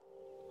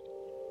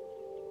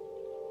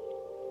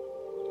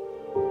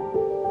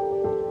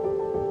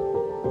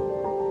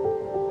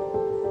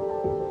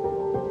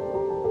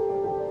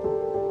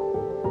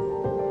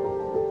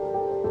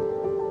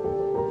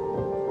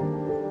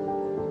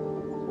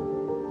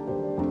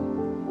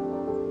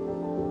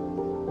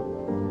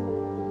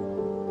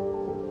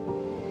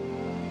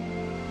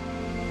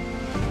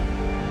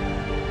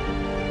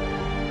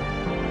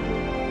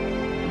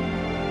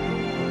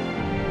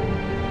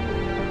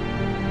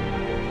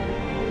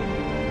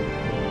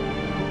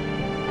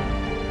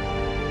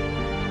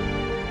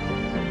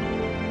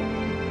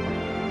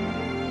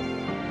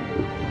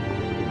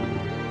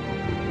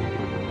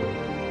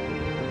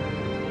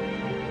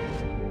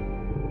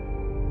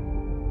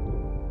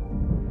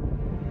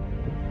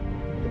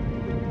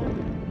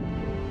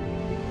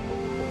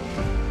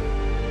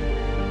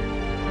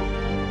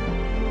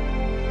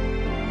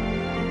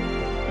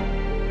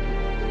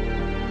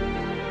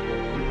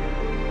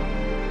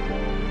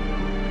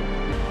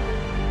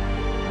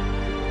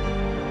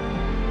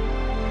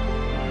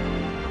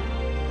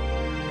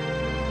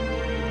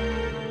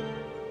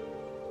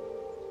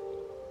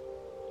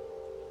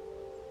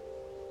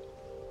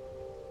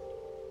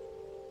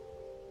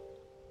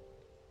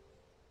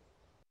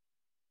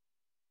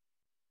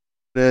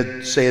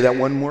Say that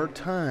one more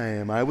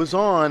time. I was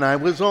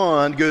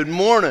on. Good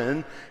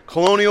morning,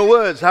 Colonial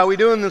Woods. How we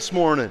doing this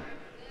morning?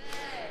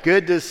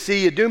 Good to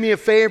see you. Do me a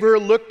favor,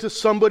 look to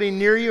somebody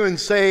near you and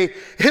say,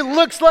 "It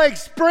looks like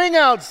spring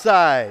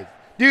outside."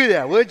 Do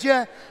that, would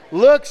you?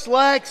 Looks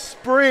like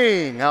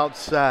spring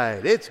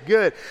outside. It's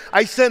good.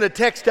 I sent a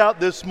text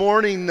out this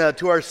morning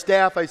to our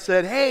staff. I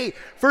said, "Hey,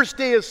 first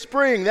day of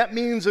spring. That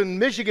means in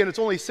Michigan it's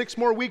only 6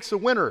 more weeks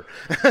of winter."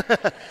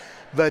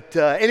 But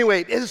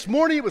anyway, this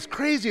morning it was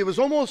crazy. It was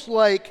almost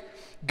like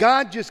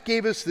God just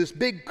gave us this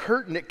big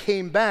curtain that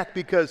came back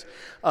because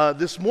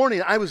this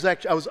morning I was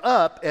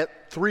up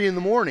at 3 in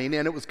the morning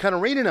and it was kind of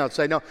raining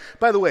outside. Now,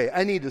 by the way,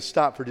 I need to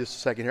stop for just a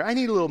second here. I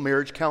need a little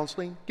marriage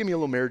counseling. Give me a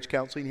little marriage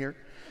counseling here.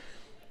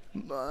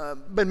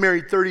 Been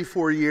married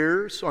 34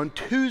 years. On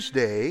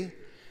Tuesday,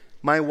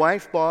 my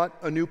wife bought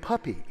a new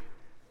puppy.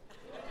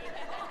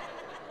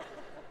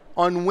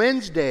 On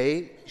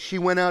Wednesday, she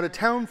went out of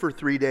town for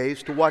 3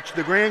 days to watch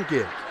the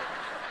grandkids.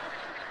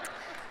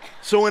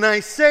 So when I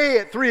say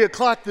at 3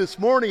 o'clock this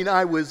morning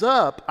I was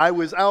out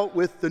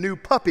with the new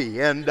puppy.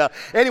 And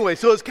anyway,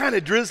 so it's kind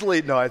of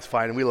drizzly. No, it's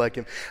fine. We like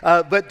him.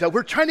 But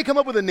we're trying to come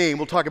up with a name.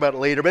 We'll talk about it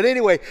later. But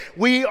anyway,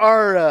 we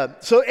are,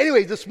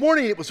 this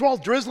morning it was all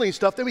drizzly and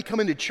stuff. Then we come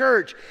into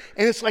church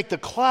and it's like the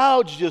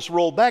clouds just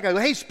rolled back. I go,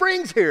 "Hey,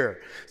 spring's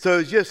here." So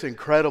it's just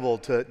incredible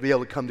to be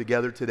able to come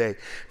together today.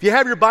 If you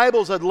have your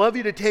Bibles, I'd love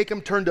you to take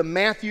them. Turn to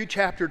Matthew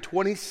chapter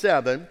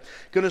 27.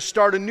 Going to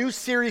start a new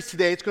series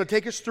today. It's going to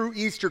take us through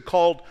Easter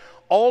called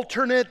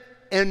Alternate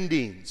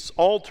Endings.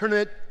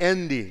 Alternate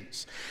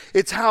Endings.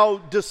 It's how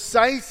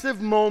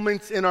decisive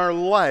moments in our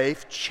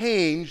life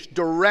change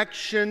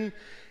direction.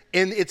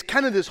 And it's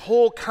kind of this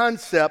whole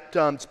concept.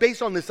 It's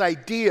based on this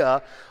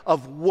idea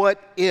of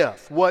what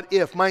if. What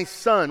if? My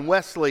son,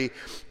 Wesley,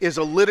 is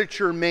a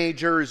literature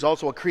major, is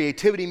also a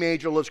creativity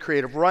major, loves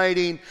creative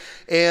writing.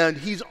 And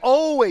he's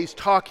always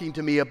talking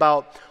to me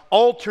about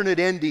alternate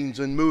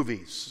endings in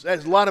movies.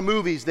 There's a lot of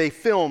movies, they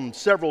film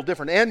several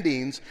different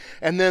endings,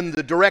 and then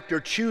the director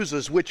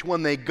chooses which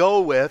one they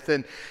go with,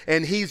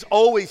 and he's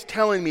always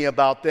telling me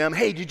about them.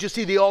 "Hey, did you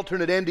see the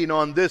alternate ending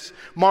on this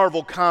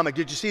Marvel comic?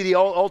 Did you see the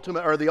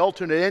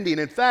alternate ending?"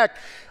 In fact,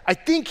 I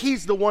think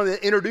he's the one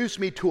that introduced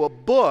me to a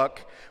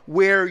book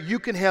where you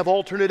can have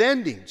alternate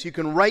endings. You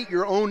can write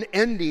your own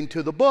ending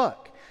to the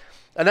book.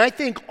 And I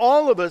think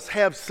all of us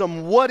have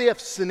some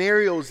what-if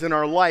scenarios in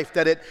our life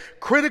that at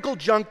critical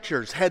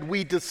junctures, had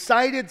we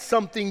decided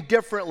something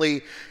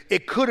differently,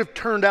 it could have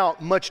turned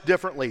out much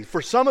differently.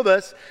 For some of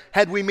us,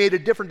 had we made a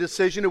different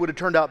decision, it would have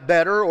turned out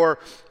better. Or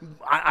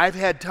I've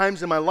had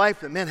times in my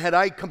life that, man, had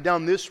I come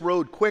down this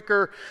road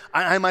quicker,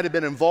 I might have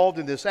been involved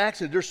in this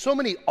accident. There's so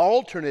many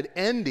alternate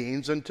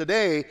endings, and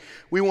today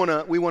we want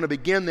to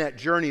begin that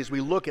journey as we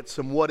look at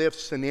some what-if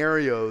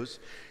scenarios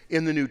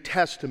in the New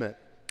Testament.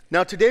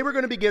 Now, today we're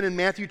going to begin in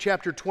Matthew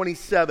chapter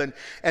 27,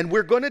 and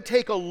we're going to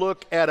take a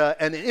look at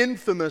an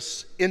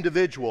infamous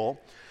individual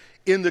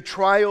in the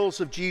trials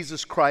of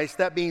Jesus Christ,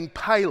 that being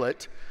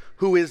Pilate,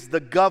 who is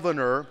the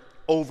governor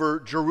over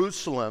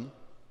Jerusalem.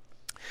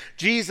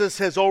 Jesus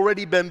has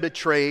already been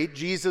betrayed.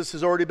 Jesus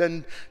has already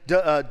been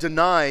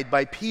denied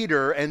by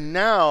Peter, and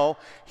now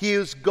he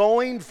is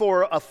going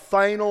for a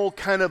final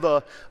kind of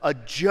a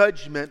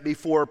judgment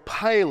before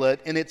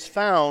Pilate, and it's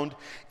found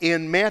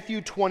in Matthew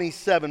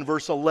 27,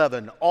 verse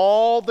 11.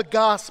 All the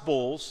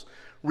Gospels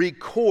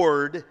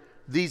record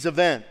these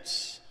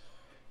events.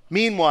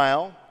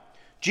 Meanwhile,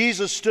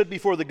 Jesus stood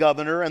before the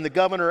governor, and the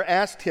governor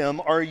asked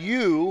him, "Are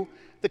you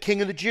the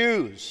king of the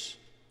Jews?"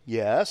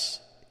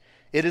 "Yes."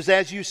 "It is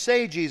as you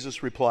say,"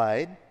 Jesus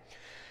replied.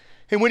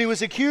 And when he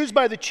was accused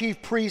by the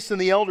chief priests and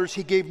the elders,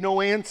 he gave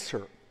no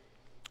answer.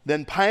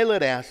 Then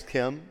Pilate asked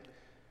him,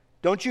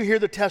 "Don't you hear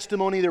the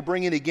testimony they're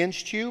bringing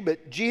against you?"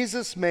 But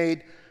Jesus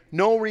made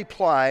no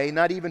reply,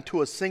 not even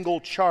to a single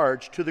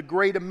charge, to the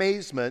great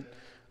amazement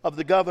of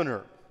the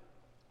governor.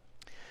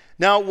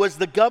 Now, it was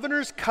the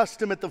governor's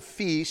custom at the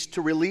feast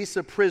to release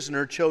a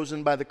prisoner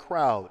chosen by the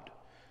crowd.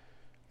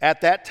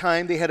 At that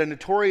time, they had a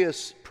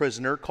notorious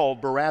prisoner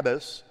called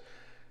Barabbas.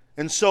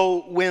 And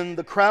so when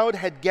the crowd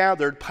had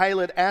gathered,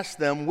 Pilate asked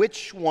them,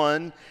 "Which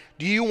one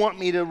do you want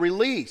me to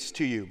release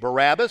to you,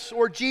 Barabbas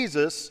or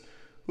Jesus,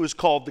 who is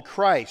called the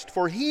Christ?"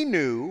 For he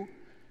knew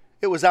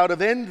it was out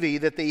of envy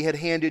that they had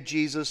handed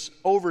Jesus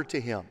over to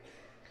him.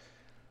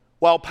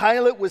 While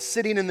Pilate was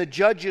sitting in the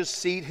judge's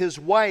seat, his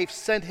wife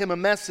sent him a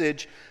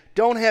message,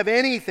 "Don't have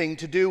anything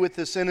to do with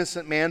this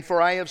innocent man, for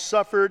I have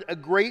suffered a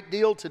great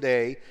deal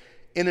today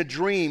in a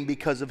dream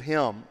because of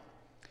him."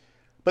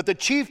 But the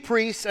chief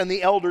priests and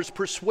the elders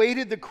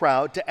persuaded the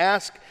crowd to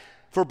ask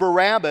for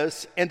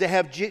Barabbas and to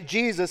have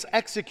Jesus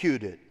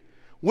executed.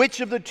 "Which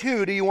of the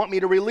two do you want me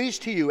to release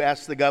to you?"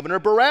 asked the governor.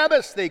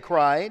 "Barabbas," they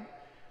cried.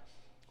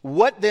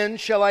 "What then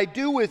shall I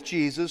do with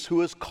Jesus,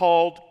 who is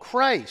called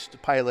Christ?"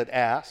 Pilate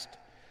asked.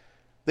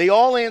 They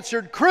all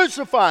answered,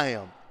 "Crucify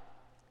him."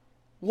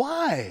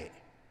 "Why?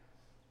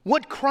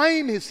 What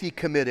crime has he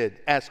committed?"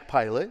 asked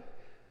Pilate.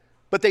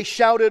 But they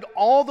shouted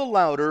all the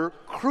louder,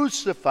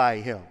 "Crucify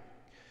him."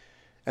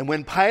 And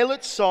when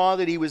Pilate saw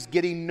that he was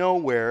getting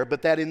nowhere,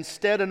 but that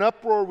instead an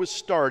uproar was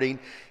starting,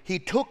 he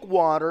took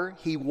water,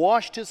 he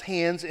washed his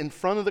hands in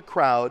front of the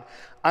crowd.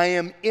 "I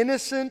am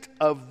innocent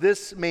of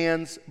this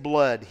man's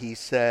blood," he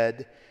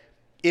said.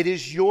 "It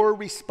is your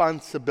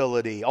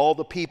responsibility." All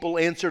the people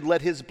answered,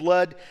 "Let his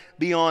blood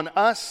be on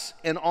us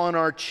and on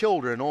our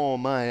children." Oh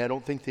my, I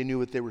don't think they knew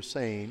what they were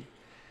saying.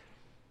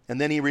 And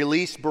then he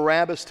released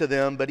Barabbas to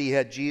them, but he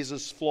had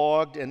Jesus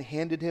flogged and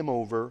handed him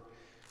over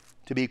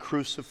to be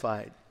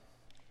crucified.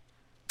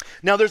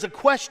 Now there's a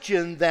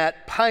question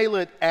that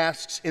Pilate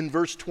asks in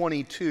verse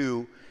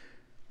 22,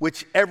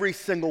 which every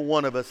single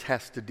one of us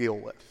has to deal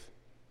with.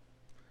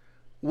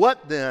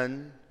 "What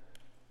then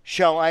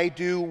shall I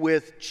do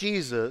with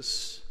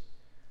Jesus,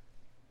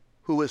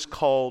 who is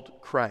called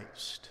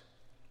Christ?"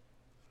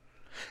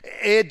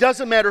 It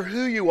doesn't matter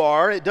who you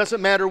are. It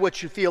doesn't matter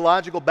what your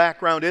theological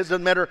background is. It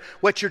doesn't matter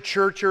what your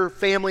church or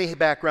family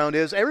background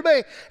is.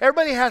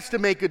 Everybody has to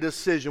make a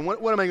decision. What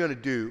am I going to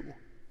do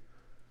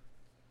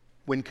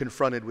when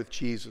confronted with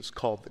Jesus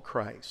called the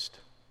Christ?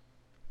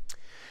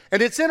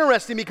 And it's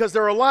interesting because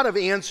there are a lot of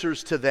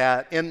answers to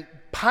that. And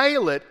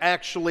Pilate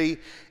actually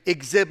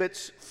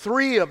exhibits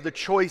three of the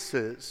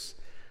choices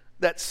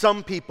that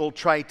some people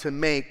try to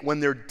make when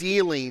they're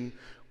dealing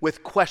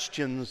with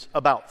questions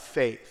about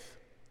faith.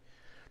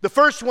 The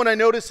first one I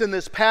notice in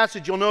this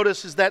passage, you'll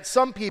notice, is that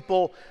some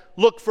people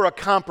look for a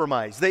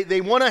compromise.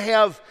 They want to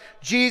have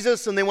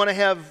Jesus and they want to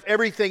have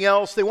everything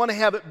else. They want to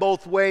have it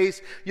both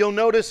ways. You'll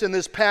notice in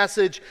this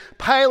passage,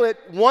 Pilate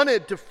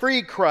wanted to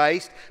free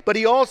Christ, but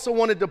he also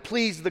wanted to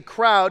please the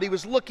crowd. He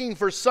was looking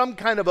for some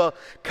kind of a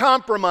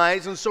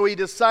compromise, and so he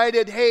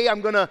decided, hey,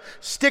 I'm going to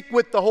stick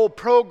with the whole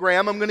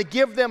program. I'm going to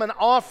give them an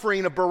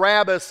offering of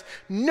Barabbas.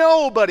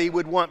 Nobody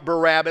would want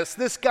Barabbas.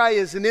 This guy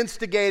is an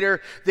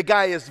instigator. The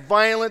guy is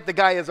violent. The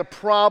guy is a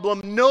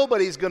problem.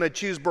 Nobody's going to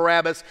choose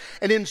Barabbas.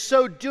 And in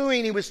so doing,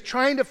 he was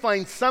trying to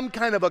find some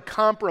kind of a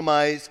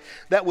compromise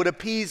that would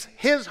appease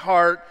his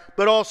heart,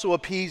 but also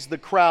appease the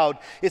crowd.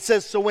 It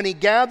says, so when he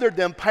gathered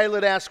them,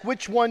 Pilate asked,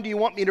 "Which one do you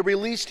want me to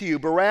release to you,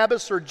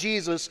 Barabbas or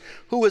Jesus,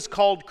 who is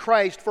called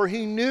Christ?" For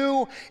he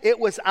knew it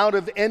was out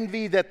of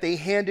envy that they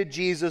handed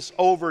Jesus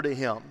over to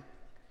him.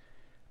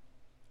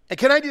 And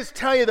can I just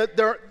tell you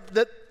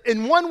that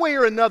in one way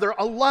or another,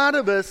 a lot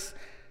of us,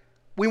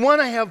 we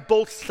want to have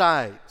both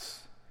sides.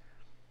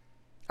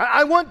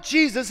 I want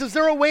Jesus. Is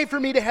there a way for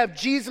me to have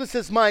Jesus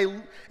as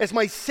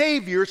my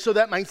Savior so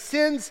that my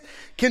sins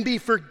can be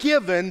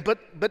forgiven,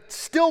 but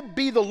still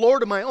be the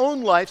Lord of my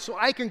own life so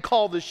I can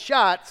call the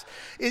shots?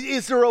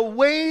 Is there a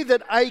way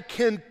that I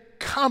can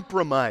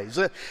compromise?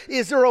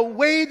 Is there a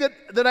way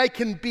that I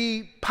can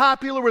be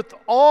popular with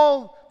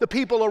all the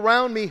people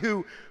around me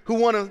who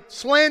want to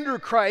slander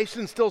Christ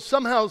and still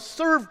somehow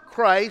serve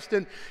Christ?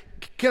 And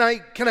can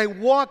I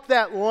walk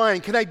that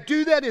line? Can I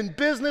do that in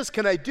business?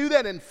 Can I do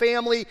that in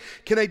family?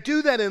 Can I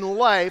do that in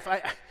life?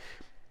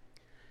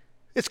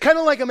 It's kind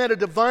of like I'm at a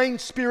divine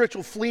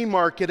spiritual flea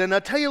market, and I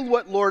tell you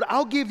what, Lord,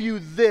 I'll give you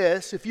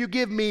this if you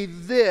give me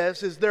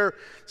this. Is there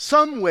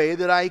some way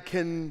that I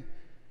can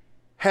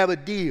have a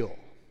deal?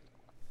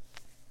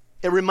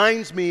 It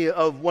reminds me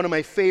of one of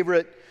my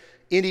favorite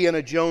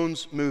Indiana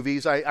Jones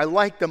movies. I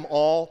like them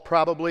all,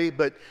 probably,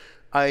 but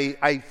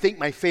I think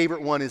my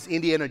favorite one is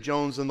Indiana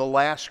Jones and the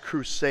Last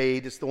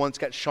Crusade. It's the one that's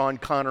got Sean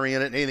Connery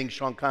in it, and anything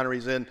Sean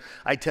Connery's in,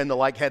 I tend to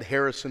like. Had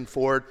Harrison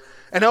Ford.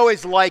 And I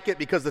always like it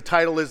because the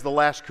title is The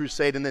Last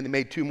Crusade, and then they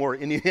made 2 more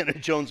Indiana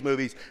Jones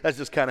movies. That's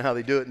just kind of how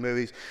they do it in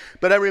movies.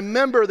 But I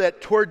remember that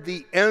toward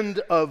the end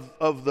of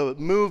the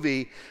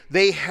movie,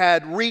 they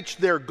had reached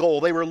their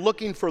goal. They were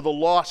looking for the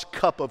lost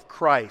cup of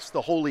Christ,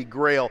 the Holy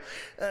Grail.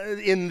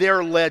 In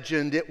their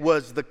legend, it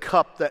was the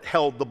cup that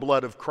held the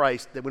blood of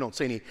Christ. We don't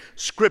see any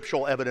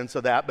scriptural evidence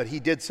of that, but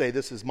he did say,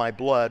 "This is my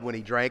blood," when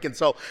he drank. And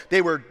so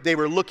they were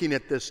looking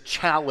at this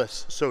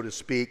chalice, so to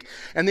speak,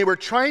 and they were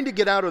trying to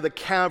get out of the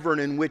cavern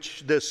in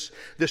which this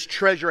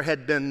treasure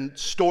had been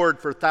stored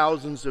for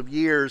thousands of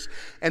years.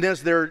 And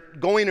as they're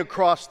going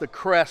across the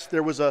crest,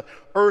 there was an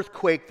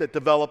earthquake that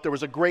developed. There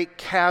was a great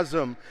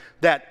chasm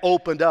that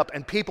opened up,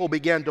 and people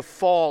began to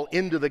fall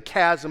into the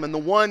chasm. And the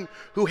one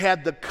who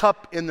had the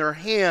cup in their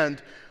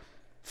hand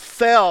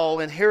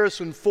fell, and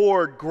Harrison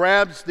Ford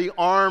grabs the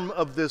arm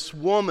of this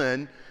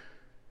woman,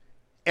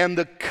 and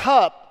the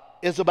cup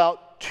is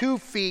about 2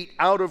 feet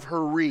out of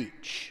her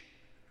reach.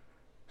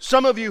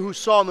 Some of you who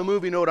saw the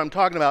movie know what I'm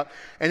talking about.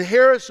 And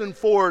Harrison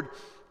Ford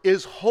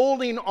is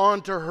holding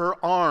onto her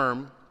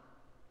arm,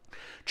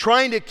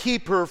 trying to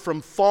keep her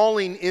from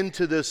falling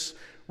into this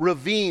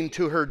ravine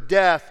to her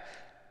death.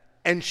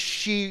 And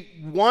she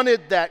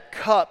wanted that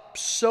cup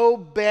so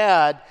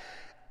bad,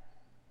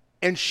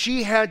 and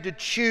she had to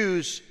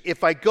choose,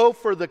 if I go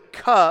for the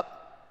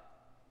cup,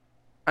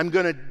 I'm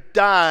going to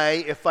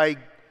die. If I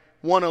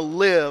want to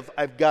live,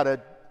 I've got to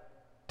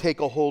take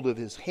a hold of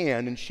his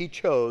hand. And she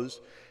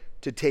chose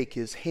to take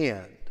his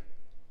hand.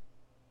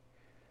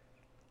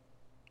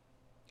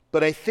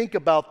 But I think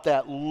about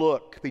that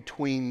look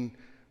between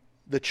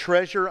the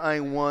treasure I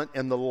want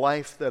and the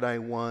life that I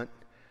want.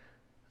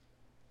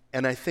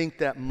 And I think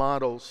that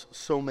models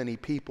so many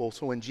people.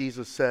 So when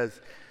Jesus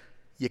says,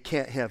 you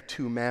can't have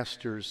two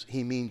masters,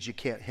 he means you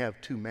can't have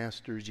two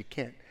masters. You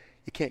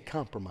can't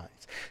compromise.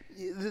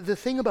 The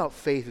thing about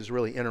faith is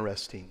really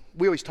interesting.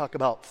 We always talk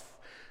about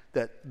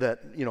that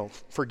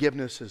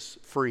forgiveness is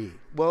free.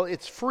 Well,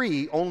 it's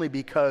free only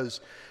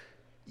because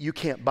you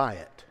can't buy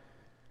it.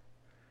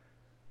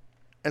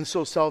 And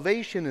so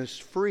salvation is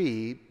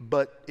free,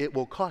 but it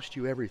will cost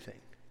you everything.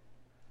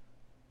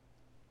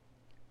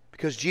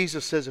 Because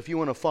Jesus says, if you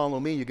want to follow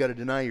me, you got to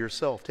deny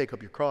yourself, take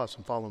up your cross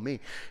and follow me.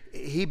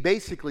 He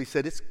basically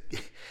said,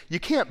 you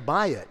can't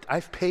buy it.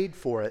 I've paid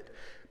for it,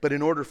 but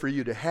in order for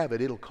you to have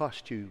it, it'll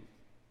cost you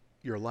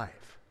your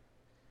life.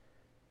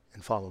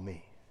 And follow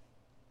me.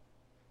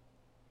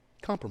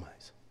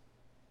 Compromise.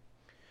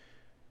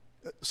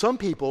 Some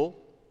people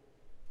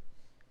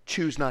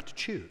choose not to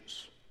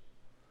choose.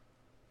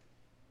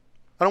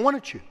 I don't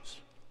want to choose.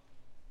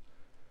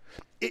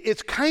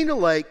 It's kind of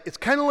like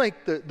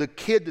the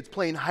kid that's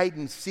playing hide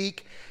and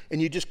seek,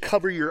 and you just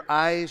cover your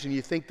eyes and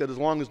you think that as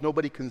long as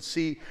nobody can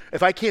see,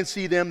 if I can't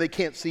see them, they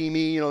can't see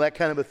me, that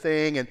kind of a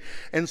thing.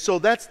 And so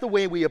that's the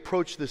way we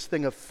approach this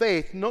thing of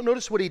faith.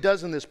 Notice what he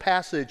does in this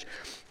passage.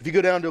 If you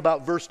go down to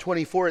about verse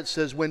 24, it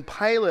says, when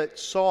Pilate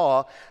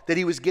saw that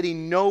he was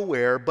getting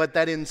nowhere, but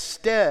that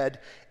instead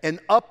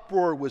an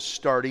uproar was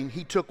starting,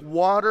 he took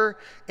water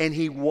and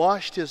he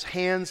washed his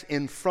hands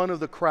in front of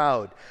the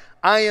crowd.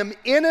 I am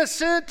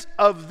innocent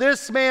of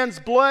this man's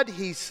blood,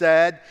 he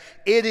said.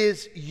 It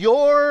is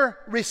your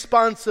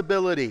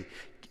responsibility.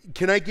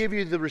 Can I give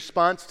you the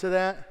response to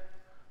that?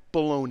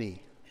 Baloney.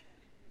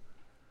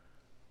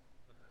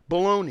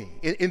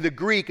 Baloney. In the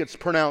Greek, it's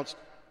pronounced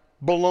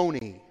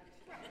baloney.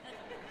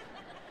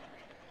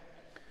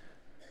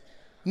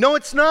 No,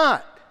 it's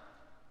not.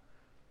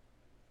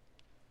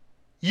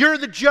 You're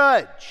the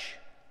judge.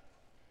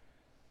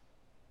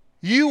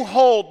 You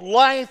hold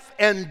life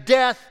and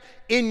death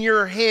in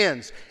your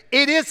hands.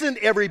 It isn't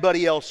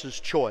everybody else's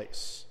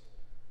choice.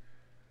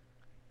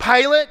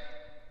 Pilate,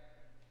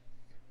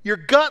 you're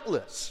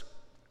gutless.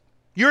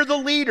 You're the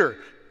leader.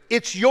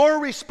 It's your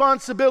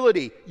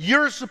responsibility.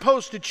 You're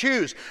supposed to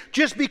choose.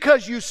 Just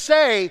because you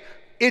say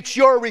it's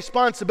your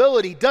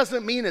responsibility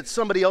doesn't mean it's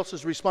somebody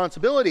else's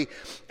responsibility.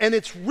 And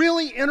it's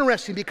really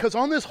interesting because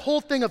on this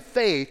whole thing of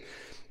faith,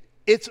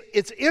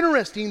 it's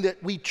interesting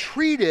that we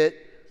treat it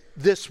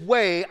this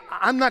way.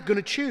 I'm not going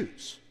to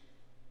choose.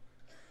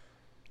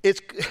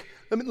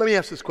 Let me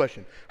ask this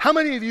question. How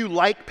many of you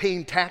like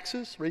paying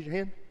taxes? Raise your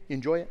hand. You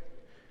enjoy it?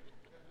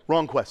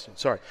 Wrong question.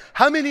 Sorry.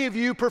 How many of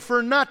you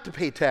prefer not to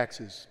pay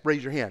taxes?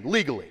 Raise your hand.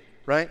 Legally,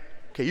 right?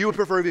 Okay, you would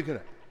prefer if you could.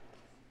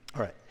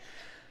 All right.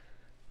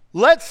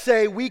 Let's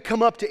say we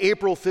come up to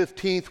April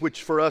 15th,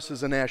 which for us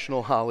is a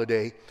national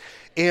holiday.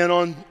 And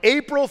on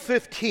April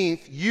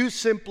 15th, you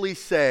simply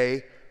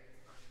say,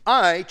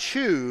 I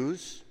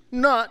choose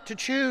not to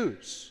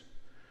choose.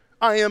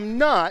 I am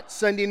not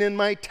sending in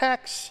my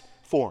tax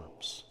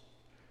forms.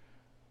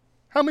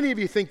 How many of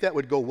you think that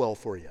would go well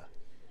for you?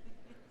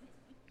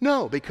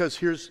 No, because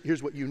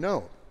here's what you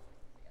know.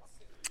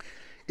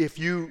 If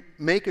you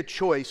make a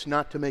choice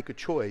not to make a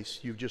choice,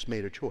 you've just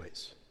made a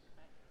choice.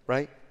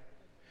 Right?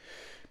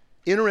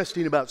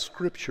 Interesting about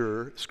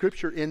Scripture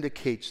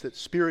indicates that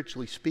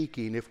spiritually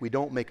speaking, if we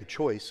don't make a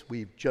choice,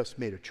 we've just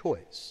made a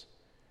choice.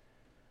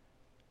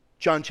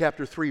 John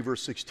chapter 3,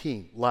 verse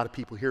 16. A lot of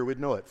people here would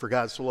know it. For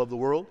God so loved the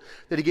world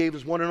that he gave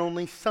his one and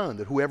only Son,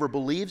 that whoever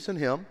believes in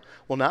him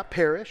will not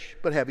perish,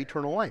 but have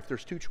eternal life.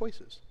 There's two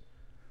choices.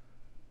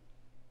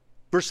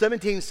 Verse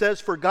 17 says,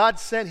 for God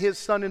sent his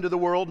Son into the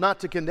world not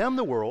to condemn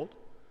the world,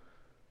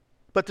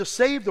 but to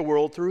save the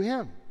world through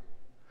him.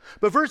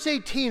 But verse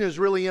 18 is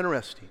really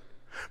interesting.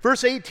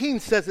 Verse 18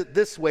 says it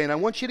this way, and I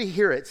want you to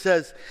hear it.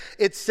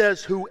 It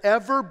says,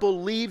 whoever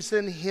believes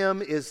in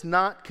him is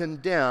not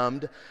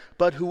condemned,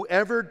 but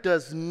whoever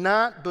does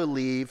not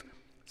believe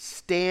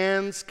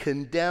stands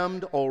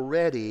condemned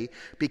already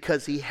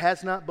because he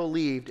has not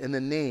believed in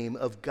the name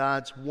of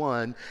God's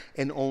one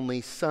and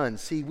only Son.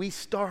 See, we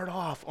start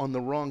off on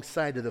the wrong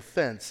side of the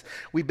fence.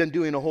 We've been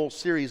doing a whole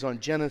series on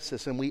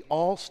Genesis, and we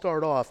all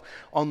start off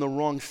on the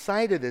wrong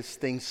side of this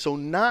thing. So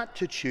not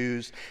to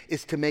choose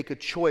is to make a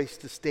choice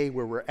to stay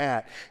where we're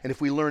at. And if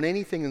we learn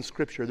anything in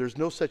Scripture, there's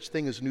no such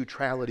thing as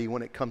neutrality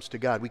when it comes to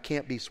God. We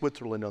can't be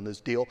Switzerland on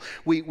this deal.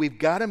 We've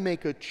got to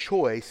make a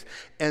choice,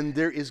 and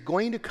there is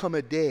going to come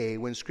a day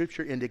when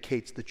Scripture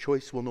indicates the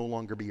choice will no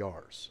longer be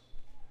ours.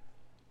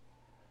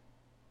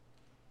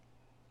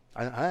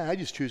 I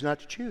just choose not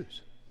to choose.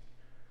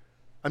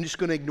 I'm just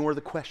going to ignore the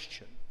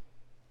question.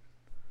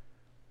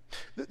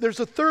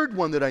 There's a third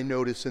one that I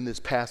notice in this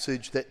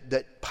passage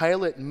that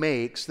Pilate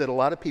makes that a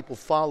lot of people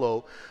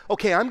follow.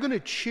 Okay, I'm going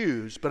to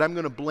choose, but I'm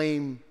going to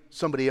blame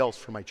somebody else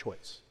for my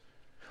choice.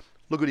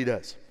 Look what he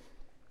does.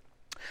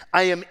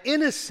 I am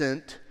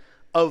innocent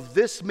of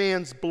this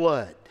man's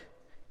blood.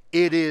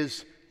 It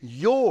is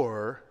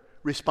your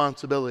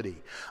responsibility.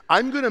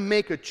 I'm going to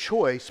make a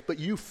choice, but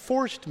you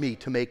forced me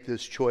to make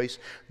this choice.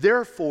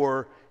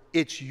 Therefore,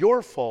 it's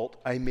your fault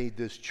I made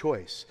this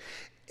choice.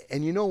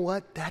 And you know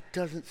what? That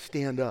doesn't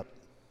stand up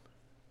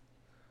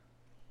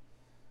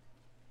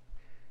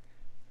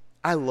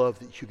I love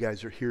that you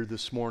guys are here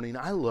this morning.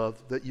 I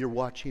love that you're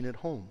watching at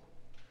home.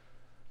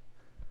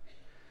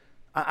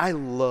 I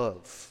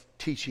love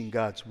teaching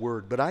God's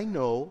Word, but I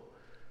know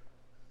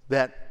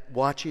that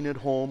watching at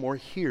home or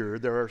here,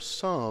 there are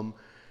some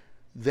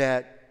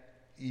that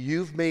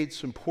you've made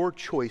some poor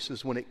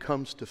choices when it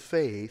comes to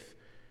faith,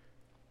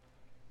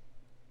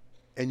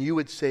 and you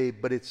would say,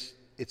 but it's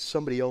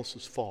somebody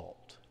else's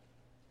fault.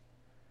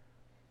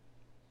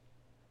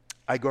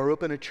 I grew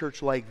up in a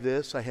church like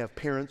this. I have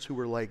parents who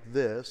were like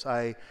this.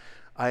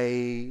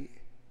 My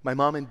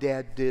mom and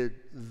dad did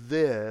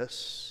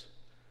this.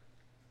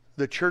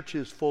 The church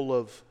is full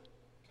of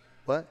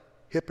what?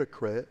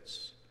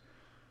 Hypocrites.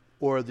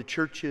 Or the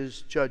church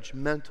is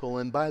judgmental.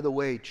 And by the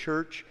way,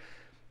 church,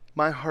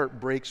 my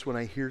heart breaks when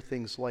I hear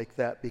things like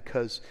that,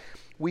 because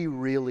we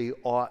really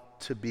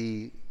ought to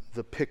be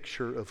the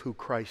picture of who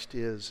Christ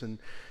is.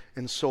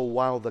 And so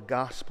while the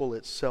gospel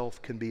itself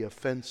can be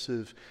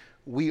offensive,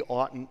 we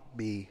oughtn't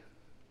be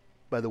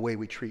by the way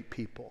we treat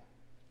people.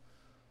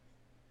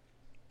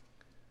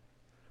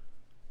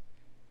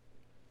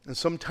 And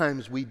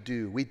sometimes we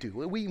do. We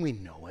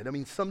know it. I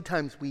mean,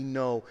 sometimes we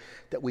know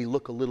that we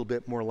look a little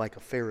bit more like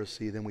a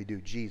Pharisee than we do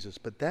Jesus.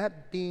 But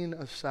that being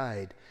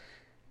aside,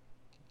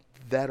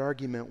 that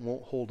argument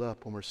won't hold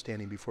up when we're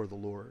standing before the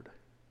Lord.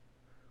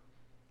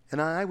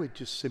 And I would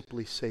just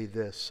simply say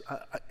this.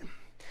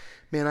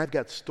 Man, I've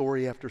got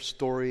story after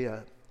story.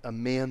 A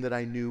man that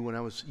I knew when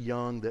I was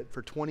young that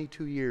for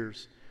 22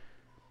 years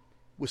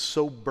was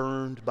so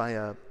burned by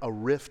a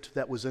rift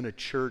that was in a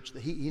church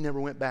that he never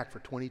went back for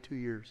 22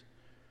 years.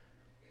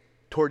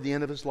 Toward the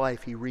end of his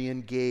life, he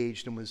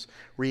re-engaged and was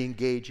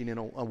re-engaging in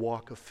a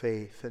walk of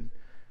faith. And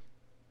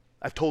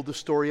I've told the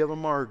story of a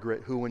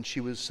Margaret who, when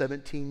she was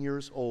 17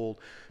 years old,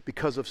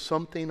 because of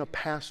something a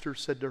pastor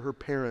said to her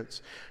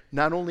parents,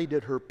 not only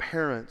did her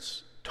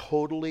parents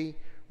totally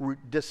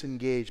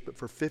disengage, but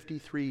for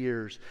 53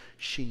 years,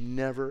 she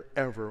never,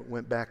 ever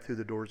went back through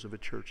the doors of a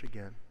church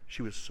again.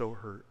 She was so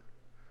hurt.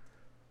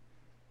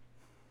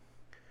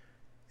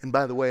 And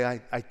by the way,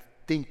 I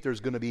think there's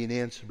going to be an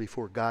answer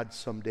before God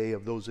someday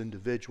of those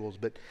individuals,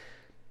 but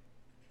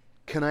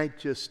can I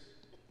just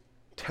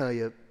tell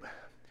you,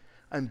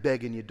 I'm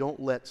begging you, don't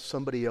let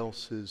somebody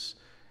else's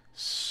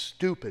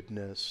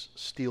stupidness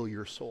steal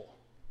your soul.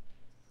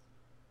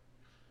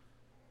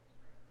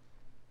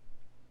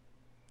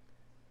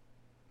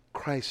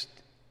 Christ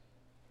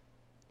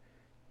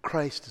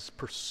is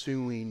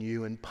pursuing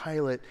you, and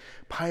Pilate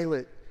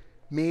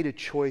made a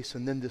choice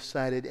and then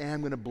decided, I'm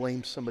going to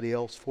blame somebody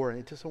else for it.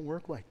 It doesn't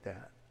work like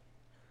that.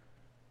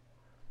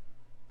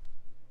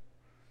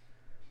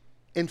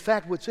 In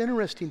fact, what's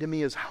interesting to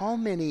me is how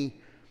many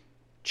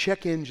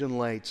check engine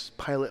lights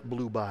Pilate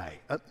blew by.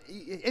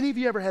 Any of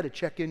you ever had a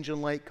check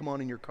engine light come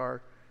on in your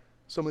car?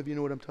 Some of you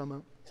know what I'm talking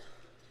about?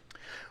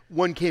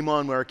 One came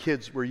on when our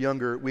kids were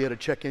younger. We had a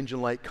check engine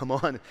light come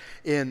on,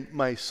 and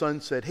my son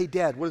said, hey,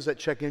 Dad, what does that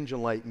check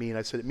engine light mean?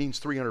 I said, it means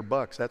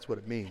 $300. That's what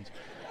it means.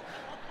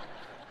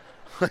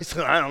 I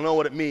said, I don't know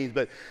what it means,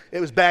 but it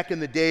was back in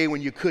the day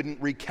when you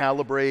couldn't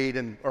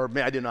recalibrate, or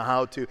I didn't know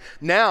how to.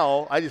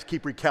 Now, I just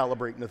keep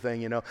recalibrating the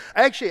thing, you know.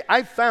 Actually,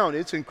 I found,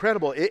 it's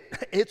incredible,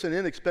 it's an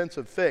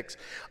inexpensive fix.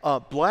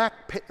 Black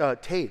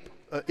tape,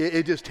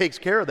 it just takes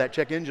care of that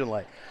check engine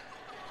light.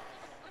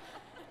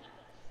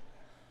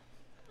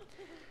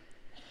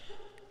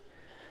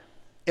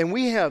 And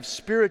we have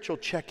spiritual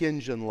check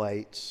engine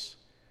lights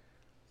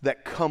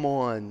that come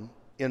on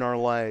in our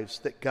lives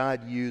that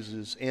God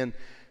uses. And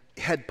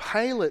had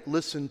Pilate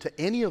listened to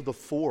any of the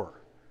four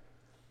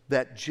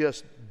that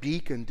just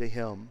beaconed to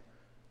him,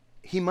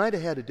 he might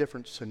have had a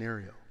different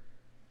scenario.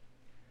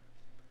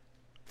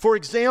 For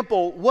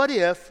example, what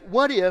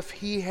if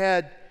he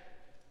had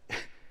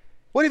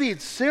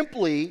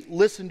simply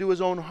listened to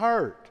his own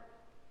heart?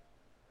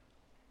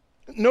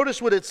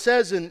 Notice what it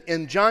says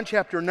in John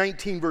chapter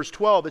 19, verse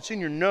 12. It's in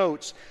your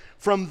notes.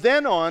 From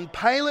then on,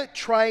 Pilate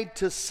tried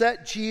to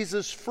set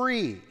Jesus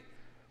free.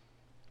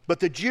 But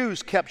the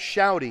Jews kept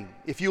shouting,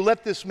 if you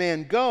let this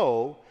man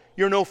go,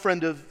 you're no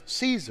friend of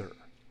Caesar.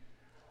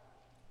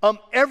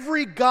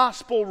 Every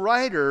gospel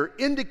writer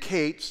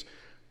indicates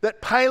that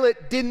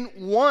Pilate didn't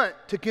want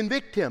to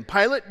convict him.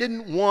 Pilate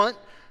didn't want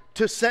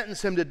to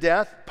sentence him to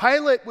death.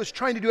 Pilate was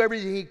trying to do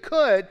everything he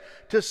could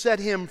to set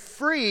him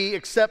free,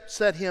 except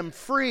set him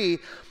free.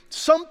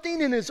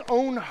 Something in his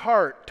own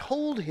heart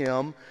told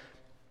him,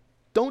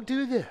 don't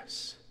do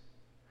this.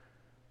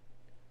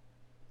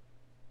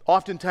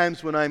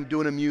 Oftentimes when I'm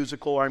doing a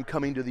musical or I'm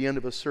coming to the end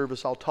of a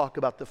service, I'll talk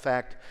about the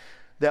fact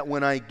that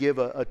when I give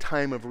a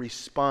time of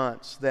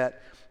response,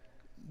 that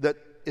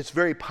it's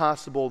very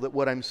possible that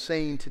what I'm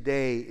saying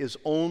today is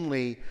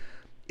only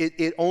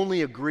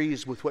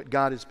agrees with what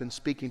God has been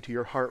speaking to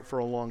your heart for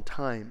a long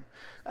time.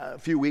 A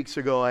few weeks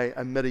ago,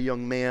 I met a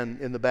young man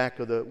in the back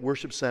of the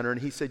worship center,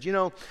 and he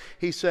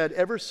said,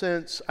 ever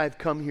since I've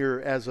come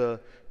here as a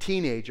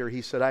teenager,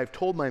 he said, I've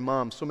told my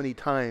mom so many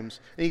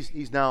times, and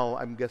he's now,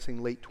 I'm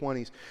guessing, late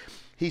 20s.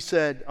 He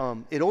said,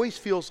 it always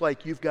feels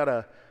like you've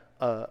got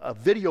a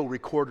video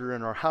recorder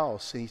in our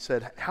house. And he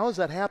said, how does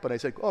that happen? I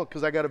said, oh,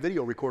 because I got a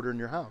video recorder in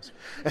your house.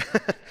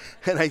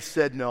 And I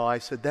said, no. I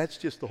said, that's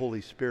just the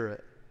Holy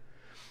Spirit.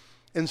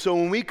 And so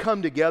when we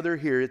come together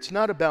here, it's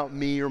not about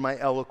me or my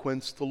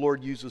eloquence. The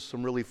Lord uses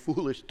some really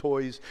foolish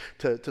toys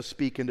to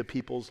speak into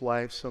people's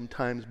lives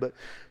sometimes. But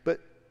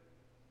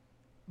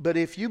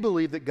if you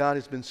believe that God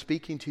has been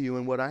speaking to you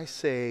and what I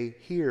say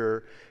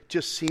here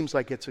just seems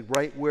like it's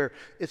right where,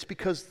 it's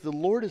because the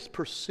Lord is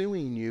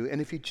pursuing you. And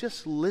if you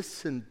just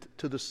listened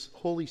to the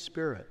Holy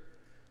Spirit,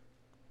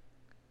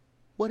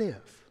 what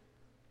if?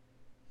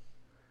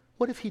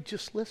 What if he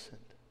just listened?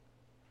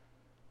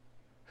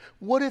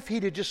 What if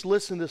he'd have just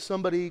listened to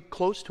somebody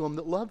close to him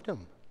that loved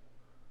him?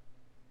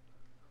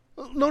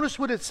 Notice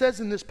what it says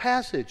in this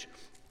passage.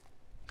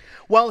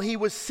 While he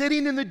was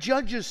sitting in the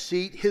judge's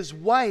seat, his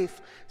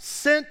wife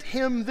sent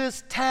him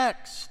this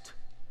text.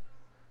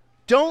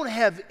 Don't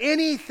have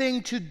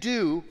anything to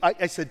do.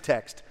 I said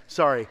text.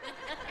 Sorry.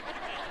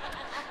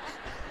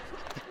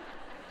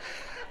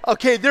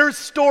 Okay, there's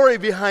story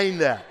behind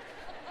that.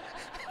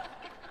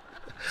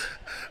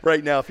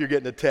 Right now, if you're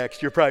getting a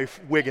text, you're probably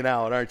wigging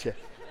out, aren't you?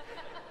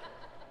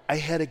 I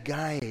had a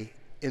guy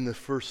in the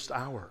first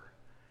hour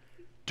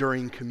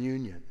during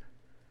communion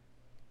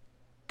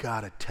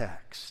got a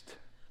text.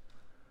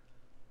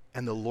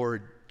 And the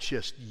Lord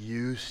just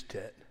used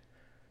it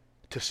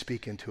to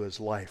speak into his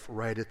life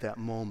right at that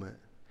moment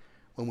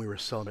when we were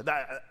celebrating.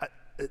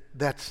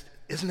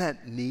 Isn't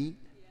that neat?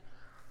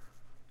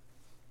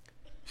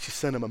 She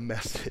sent him a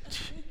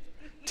message.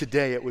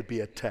 Today it would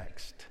be a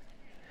text.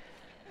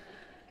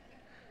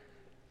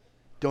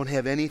 Don't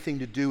have anything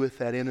to do with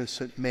that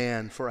innocent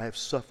man, for I have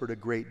suffered a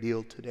great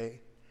deal today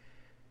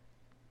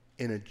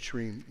in a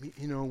dream.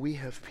 You know, we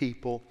have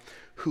people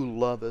who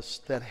love us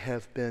that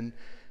have been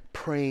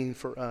praying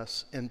for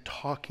us and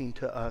talking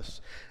to us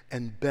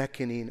and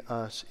beckoning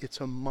us. It's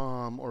a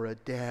mom or a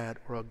dad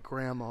or a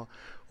grandma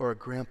or a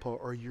grandpa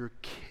or your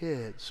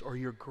kids or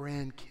your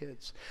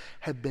grandkids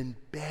have been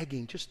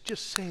begging,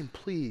 just saying,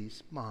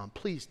 please, mom,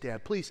 please,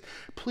 dad, please,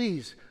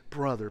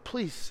 brother,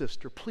 please,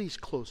 sister, please,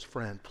 close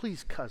friend,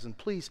 please, cousin,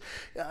 please.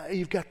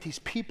 You've got these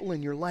people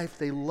in your life,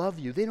 they love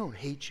you. They don't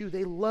hate you,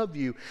 they love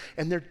you.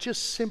 And they're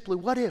just simply,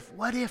 what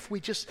if we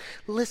just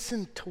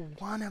listen to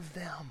one of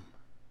them?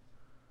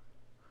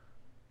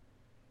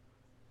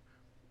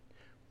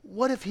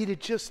 What if he'd have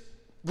just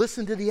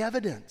listened to the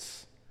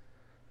evidence?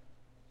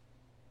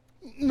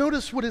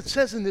 Notice what it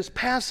says in this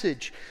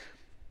passage.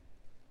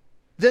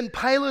 Then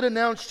Pilate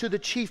announced to the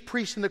chief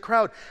priests and the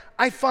crowd,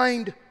 I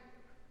find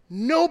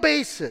no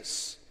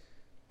basis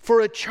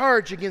for a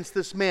charge against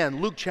this man.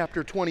 Luke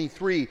chapter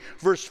 23,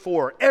 verse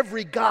 4.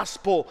 Every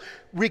gospel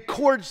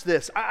records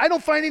this. I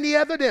don't find any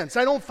evidence.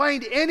 I don't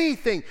find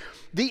anything.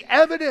 The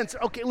evidence,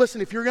 okay,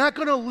 listen, if you're not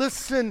going to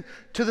listen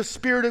to the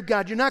Spirit of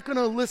God, you're not going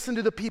to listen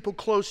to the people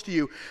close to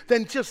you,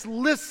 then just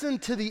listen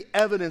to the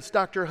evidence.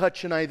 Dr.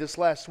 Hutch and I this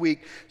last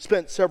week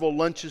spent several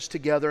lunches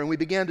together, and we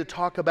began to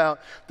talk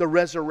about the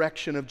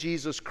resurrection of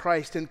Jesus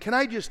Christ. And can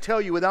I just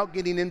tell you, without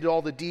getting into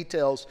all the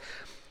details,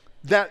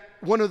 that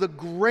one of the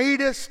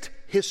greatest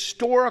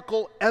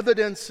historical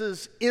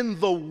evidences in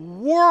the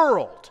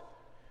world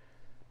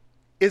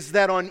is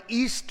that on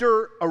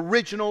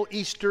original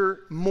Easter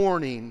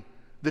morning,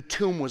 the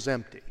tomb was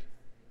empty.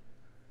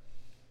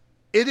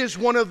 It is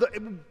one of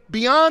the,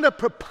 beyond a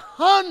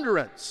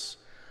preponderance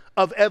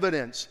of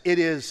evidence, it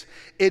is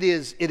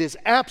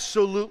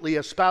absolutely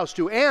espoused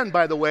to. And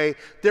by the way,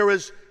 there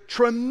is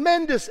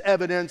tremendous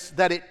evidence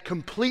that it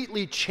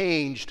completely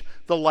changed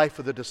the life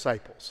of the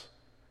disciples.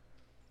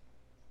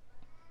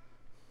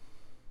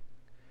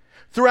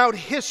 Throughout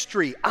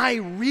history, I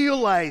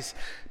realize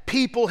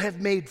people have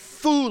made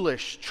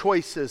foolish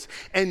choices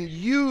and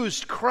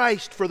used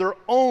Christ for their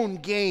own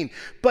gain.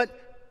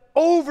 But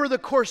over the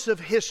course of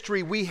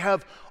history, we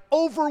have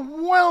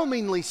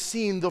overwhelmingly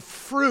seen the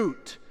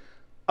fruit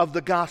of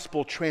the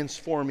gospel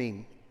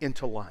transforming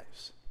into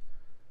lives.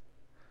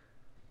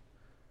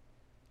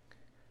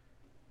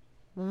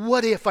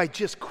 What if I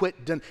just quit?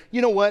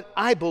 You know what?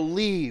 I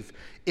believe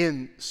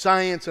in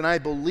science and I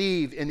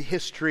believe in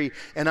history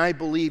and I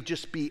believe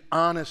just be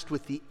honest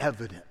with the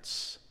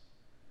evidence.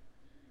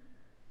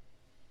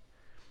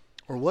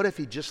 Or what if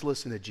you just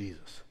listen to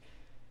Jesus?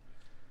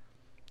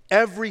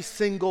 Every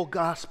single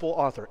gospel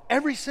author,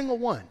 every single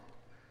one,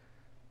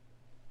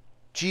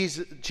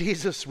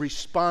 Jesus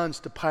responds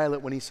to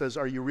Pilate when he says,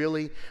 are you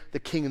really the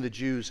king of the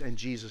Jews? And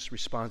Jesus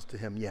responds to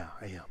him, yeah,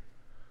 I am.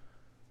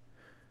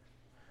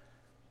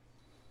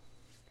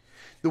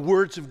 The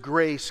words of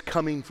grace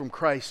coming from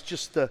Christ,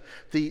 just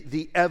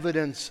the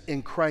evidence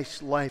in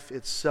Christ's life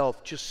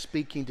itself, just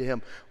speaking to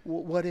him.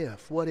 What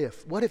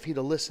if he'd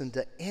have listened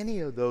to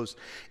any of those?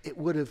 It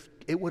would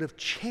have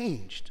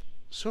changed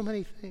so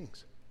many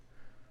things.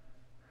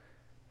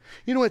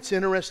 You know what's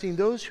interesting?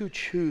 Those who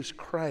choose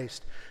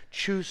Christ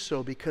choose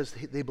so because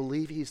they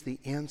believe he's the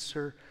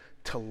answer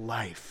to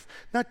life.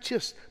 Not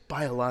just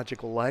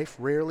biological life.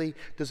 Rarely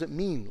does it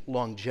mean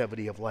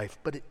longevity of life,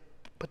 but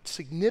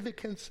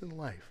significance in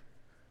life.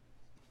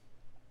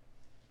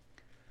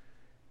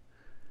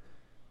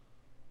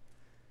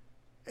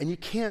 And you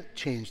can't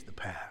change the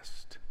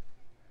past.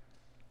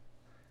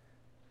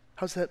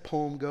 How's that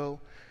poem go?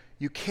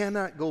 You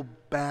cannot go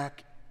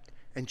back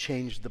and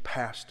change the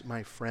past,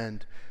 my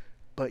friend,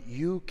 but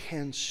you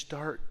can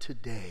start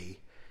today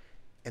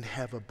and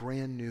have a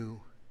brand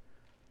new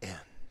end.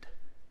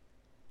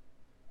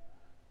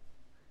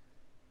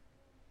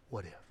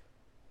 What if?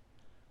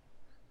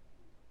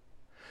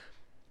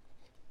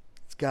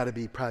 It's got to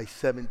be probably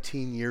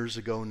 17 years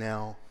ago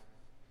now,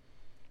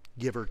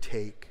 give or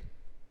take.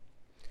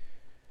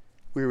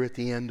 We were at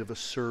the end of a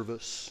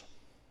service.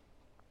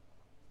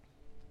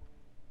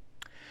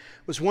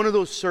 It was one of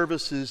those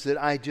services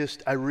that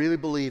I really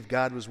believe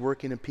God was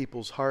working in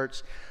people's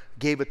hearts,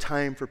 gave a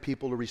time for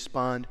people to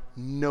respond.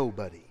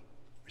 Nobody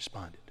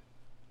responded.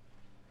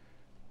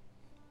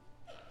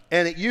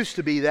 And it used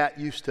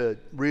to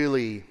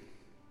really,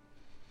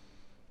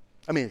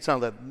 I mean, it's not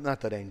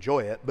that I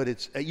enjoy it, but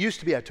it used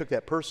to be I took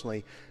that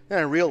personally. Then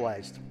I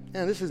realized,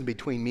 man, this isn't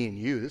between me and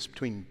you. This is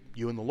between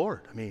you and the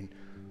Lord. I mean,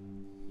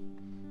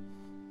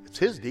 it's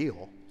His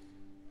deal.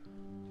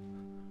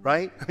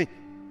 Right? I mean,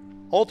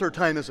 altar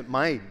time isn't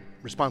my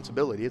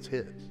responsibility, it's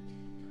His.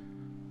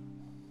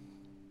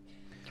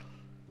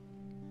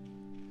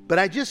 But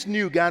I just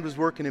knew God was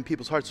working in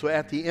people's hearts. So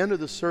at the end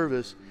of the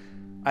service,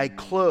 I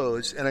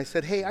closed and I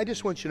said, hey, I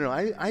just want you to know,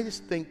 I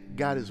just think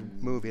God is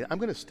moving. I'm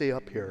going to stay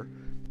up here.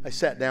 I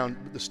sat down.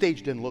 The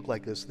stage didn't look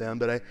like this then,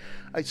 but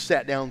I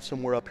sat down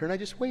somewhere up here and I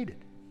just waited.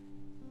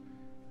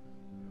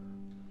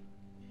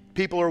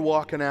 People are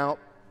walking out.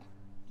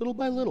 Little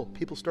by little,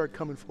 people start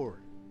coming forward.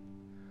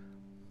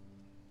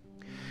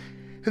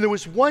 And there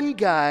was one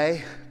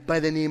guy by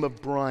the name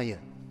of Brian.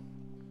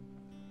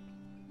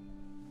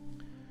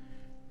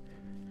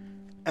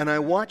 And I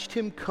watched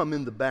him come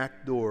in the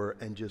back door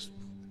and just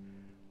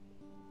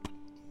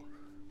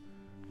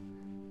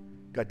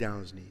got down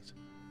on his knees.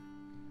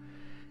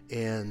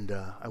 And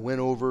I went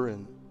over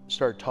and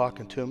started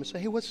talking to him and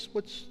said, hey, what's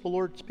the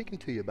Lord speaking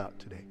to you about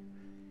today?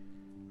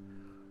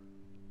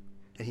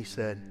 And he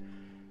said,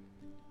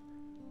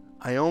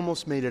 I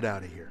almost made it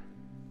out of here.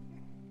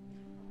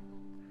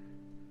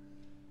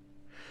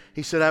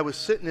 He said, I was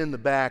sitting in the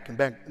back,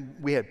 and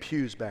we had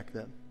pews back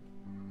then.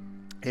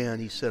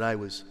 And he said,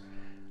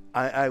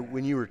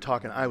 when you were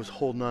talking, I was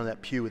holding on to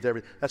that pew with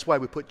everything. That's why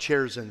we put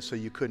chairs in so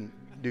you couldn't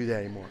do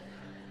that anymore.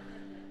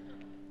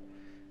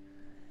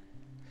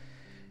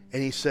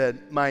 And he said,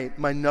 my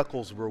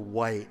knuckles were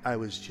white. I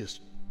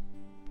just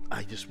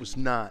was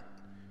not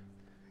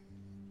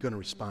going to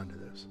respond to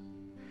this.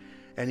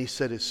 And he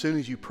said, as soon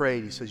as you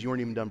prayed, he says, you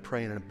weren't even done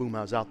praying, and boom,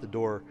 I was out the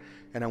door.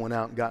 And I went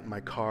out and got in my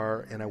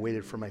car, and I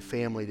waited for my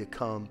family to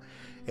come.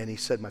 And he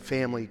said, my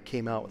family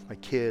came out with my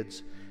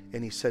kids.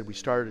 And he said, we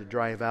started to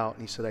drive out.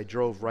 And he said, I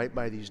drove right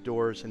by these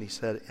doors. And he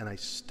said, and I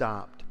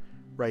stopped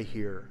right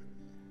here.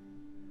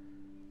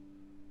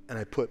 And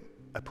I put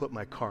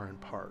my car in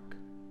park.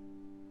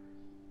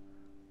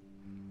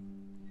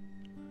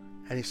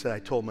 And he said, I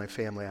told my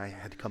family I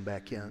had to come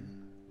back in.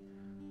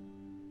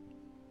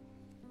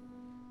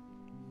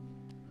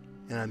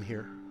 And I'm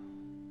here.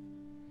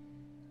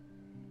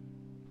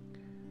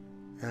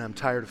 And I'm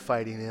tired of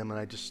fighting him, and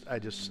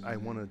I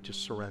want to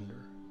just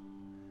surrender.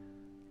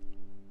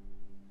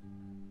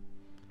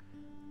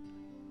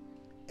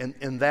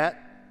 And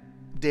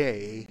that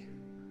day,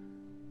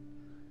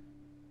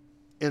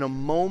 in a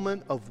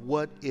moment of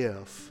what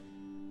if,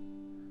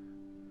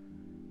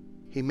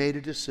 he made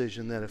a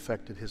decision that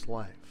affected his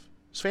life,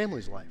 his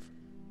family's life.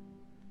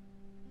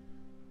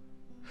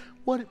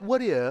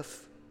 What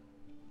if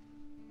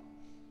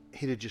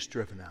he'd have just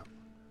driven out?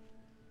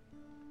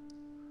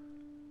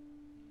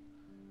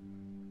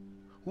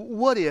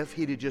 What if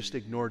he'd have just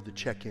ignored the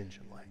check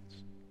engine lights?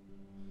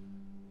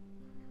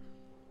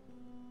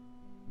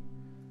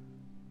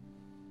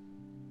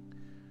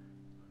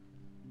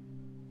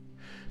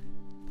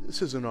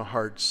 This isn't a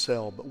hard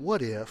sell, but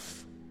what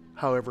if,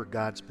 however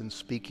God's been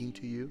speaking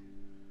to you,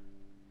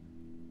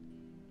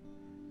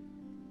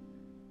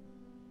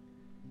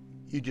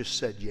 you just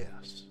said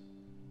yes?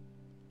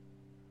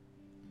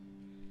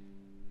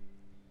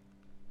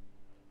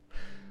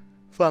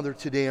 Father,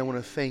 today I want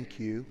to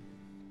thank you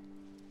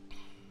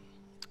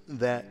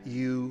that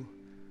you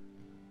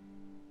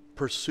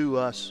pursue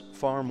us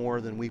far more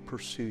than we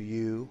pursue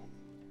you.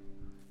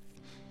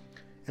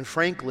 And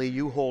frankly,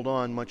 you hold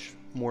on much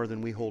more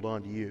than we hold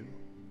on to you.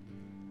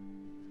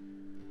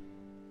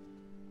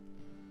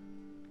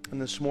 And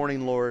this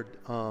morning, Lord,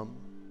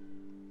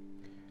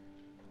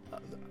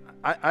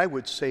 I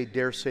would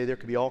dare say there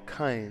could be all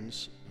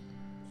kinds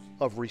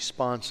of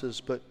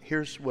responses, but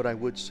here's what I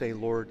would say,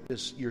 Lord,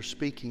 is you're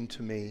speaking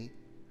to me.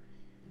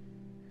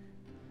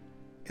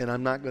 And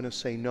I'm not going to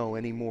say no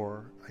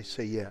anymore. I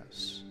say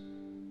yes.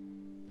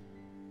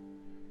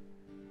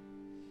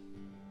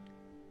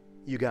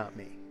 You got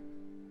me.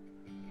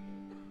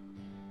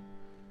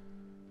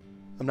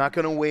 I'm not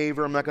going to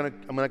waver. I'm not going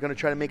to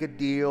try to make a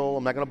deal.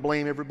 I'm not going to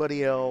blame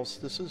everybody else.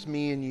 This is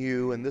me and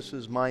you, and this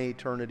is my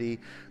eternity.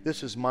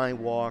 This is my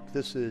walk.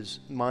 This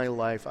is my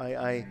life.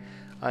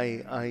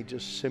 I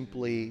just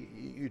simply,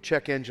 your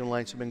check engine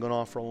lights have been going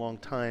off for a long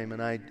time,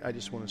 and I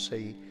just want to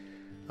say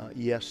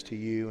yes to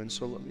you. And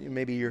so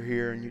maybe you're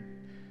here and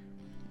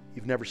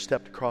you've never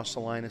stepped across the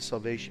line of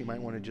salvation. You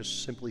might want to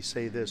just simply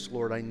say this: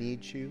 Lord, I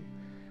need you,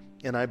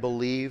 and I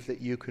believe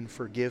that you can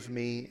forgive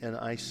me, and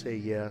I say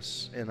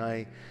yes, and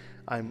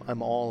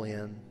I'm all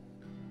in.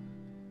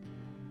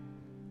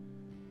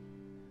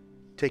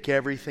 Take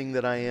everything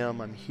that I am.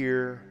 I'm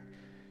here.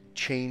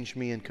 Change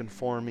me and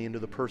conform me into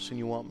the person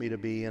you want me to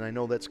be. And I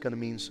know that's going to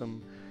mean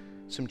some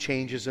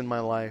changes in my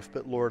life,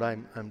 but Lord,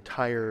 I'm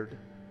tired.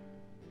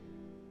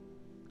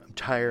 I'm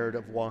tired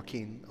of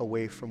walking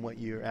away from what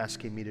you're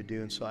asking me to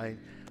do, and so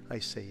I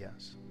say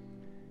yes.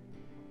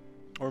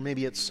 Or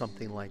maybe it's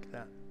something like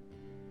that.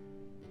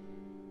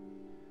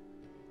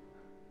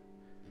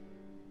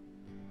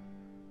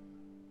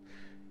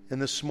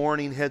 And this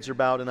morning, heads are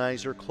bowed and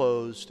eyes are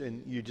closed,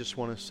 and you just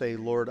want to say,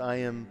 Lord, I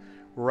am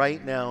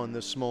right now in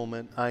this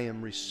moment, I am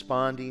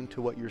responding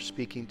to what you're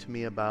speaking to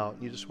me about.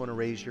 You just want to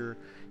raise your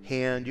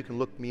hand. You can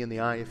look me in the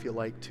eye if you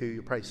like to.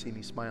 You'll probably see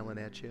me smiling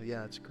at you. Yeah,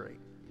 that's great.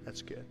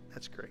 That's good.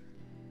 That's great.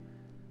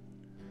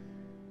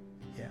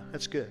 Yeah,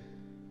 that's good.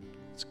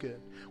 That's good.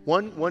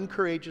 One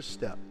courageous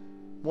step.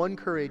 One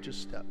courageous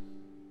step.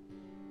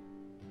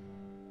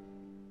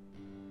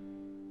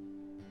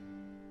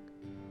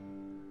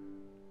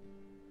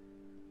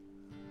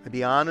 I'd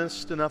be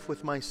honest enough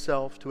with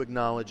myself to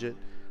acknowledge it,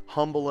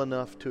 humble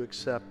enough to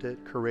accept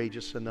it,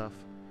 courageous enough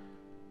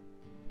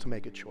to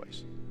make a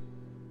choice.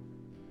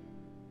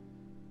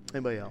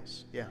 Anybody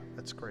else? Yeah,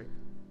 that's great.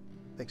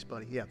 Thanks,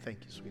 buddy. Yeah, thank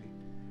you, sweetie.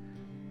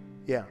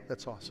 Yeah,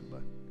 that's awesome,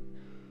 bud.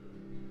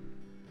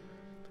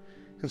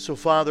 And so,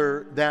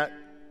 Father, that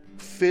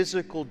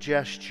physical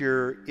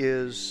gesture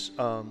is,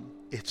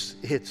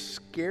 it's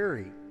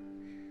scary.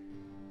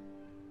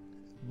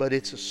 But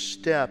it's a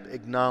step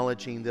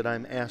acknowledging that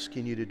I'm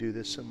asking you to do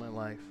this in my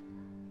life.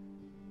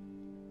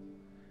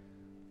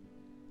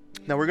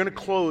 Now we're going to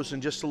close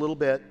in just a little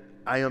bit.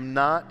 I am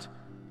not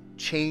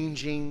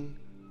changing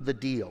the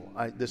deal.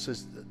 This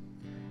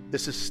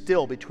is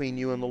still between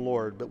you and the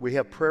Lord, but we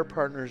have prayer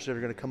partners that are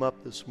going to come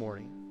up this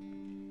morning.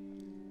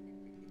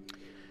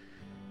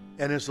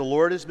 And as the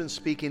Lord has been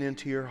speaking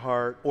into your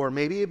heart, or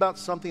maybe about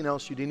something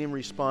else you didn't even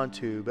respond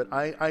to, but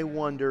I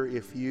wonder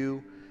if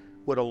you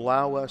would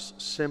allow us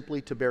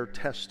simply to bear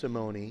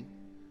testimony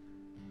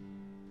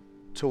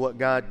to what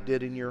God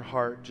did in your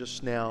heart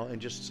just now and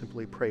just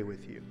simply pray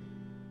with you.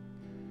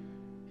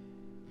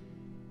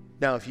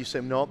 Now, if you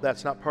say, no,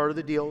 that's not part of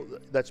the deal,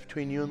 that's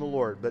between you and the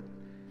Lord. But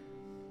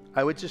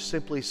I would just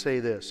simply say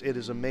this: it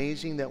is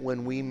amazing that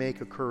when we make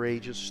a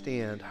courageous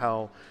stand,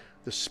 how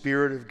the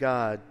Spirit of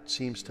God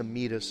seems to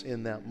meet us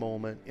in that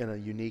moment in a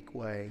unique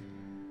way.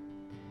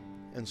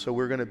 And so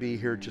we're going to be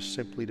here just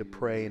simply to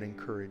pray and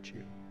encourage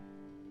you.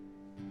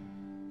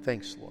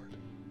 Thanks, Lord.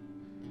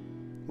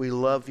 We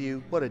love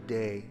you. What a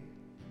day.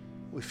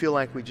 We feel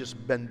like we've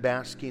just been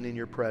basking in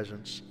your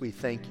presence. We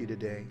thank you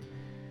today.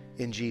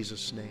 In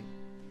Jesus' name,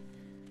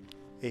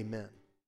 amen.